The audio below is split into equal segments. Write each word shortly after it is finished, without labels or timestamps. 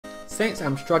since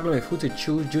I'm struggling with who to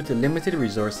choose due to limited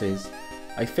resources,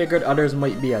 I figured others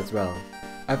might be as well.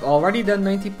 I've already done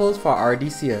 90 pulls for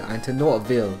Ardesia and to no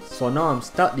avail, so now I'm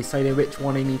stuck deciding which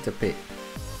one I need to pick.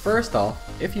 First off,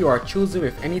 if you are choosing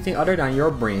with anything other than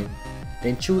your brain,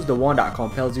 then choose the one that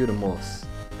compels you the most.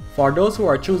 For those who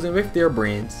are choosing with their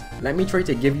brains, let me try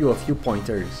to give you a few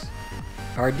pointers.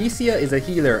 Ardesia is a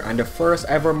healer and the first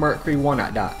ever Mercury one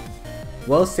at that,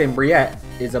 while Cymbriette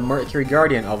is a Mercury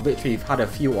Guardian, of which we've had a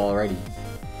few already.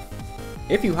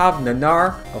 If you have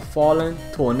Nanar of Fallen,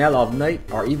 Tonel of Night,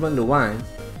 or even Luan,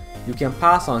 you can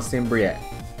pass on Cymbriette,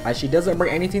 as she doesn't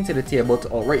bring anything to the table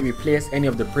to outright replace any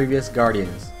of the previous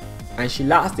Guardians, and she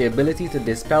lacks the ability to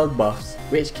dispel buffs,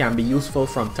 which can be useful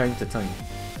from time to time.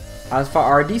 As for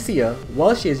Ardesia,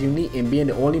 while she is unique in being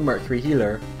the only Mercury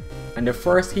healer, and the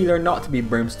first healer not to be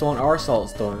Brimstone or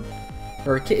Saltstone,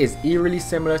 her kit is eerily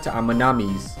similar to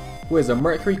Amanami's, who is a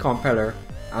Mercury Compeller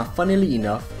and funnily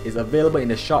enough is available in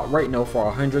the shop right now for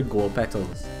 100 gold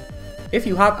petals. If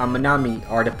you have Amanami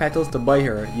or the petals to buy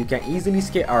her, you can easily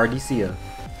skip Ardesia,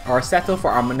 or settle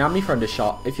for Amanami from the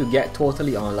shop if you get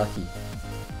totally unlucky.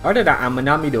 Other than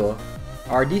Amanami though,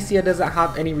 Ardesia doesn't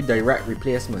have any direct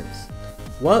replacements.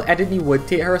 While Edeni would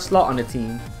take her slot on the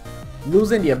team,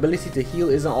 losing the ability to heal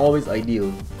isn't always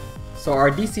ideal, so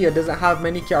Ardesia doesn't have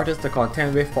many characters to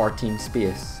contend with for team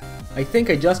space. I think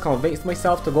I just convinced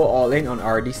myself to go all in on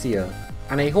Ardesia,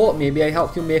 and I hope maybe I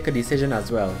helped you make a decision as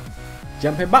well.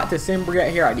 Jumping back to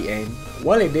Cymbriette here at the end,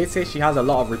 while I did say she has a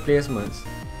lot of replacements,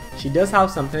 she does have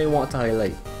something I want to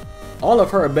highlight. All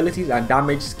of her abilities and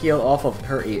damage scale off of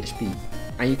her HP,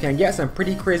 and you can get some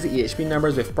pretty crazy HP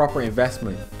numbers with proper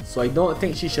investment, so I don't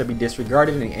think she should be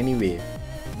disregarded in any way.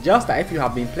 Just that if you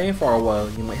have been playing for a while,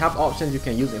 you might have options you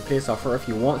can use in place of her if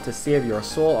you want to save your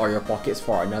soul or your pockets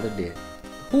for another day.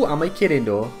 Who am I kidding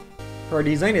though? Her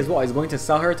design is what is going to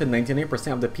sell her to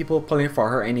 99% of the people pulling for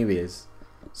her anyways.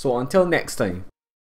 So until next time.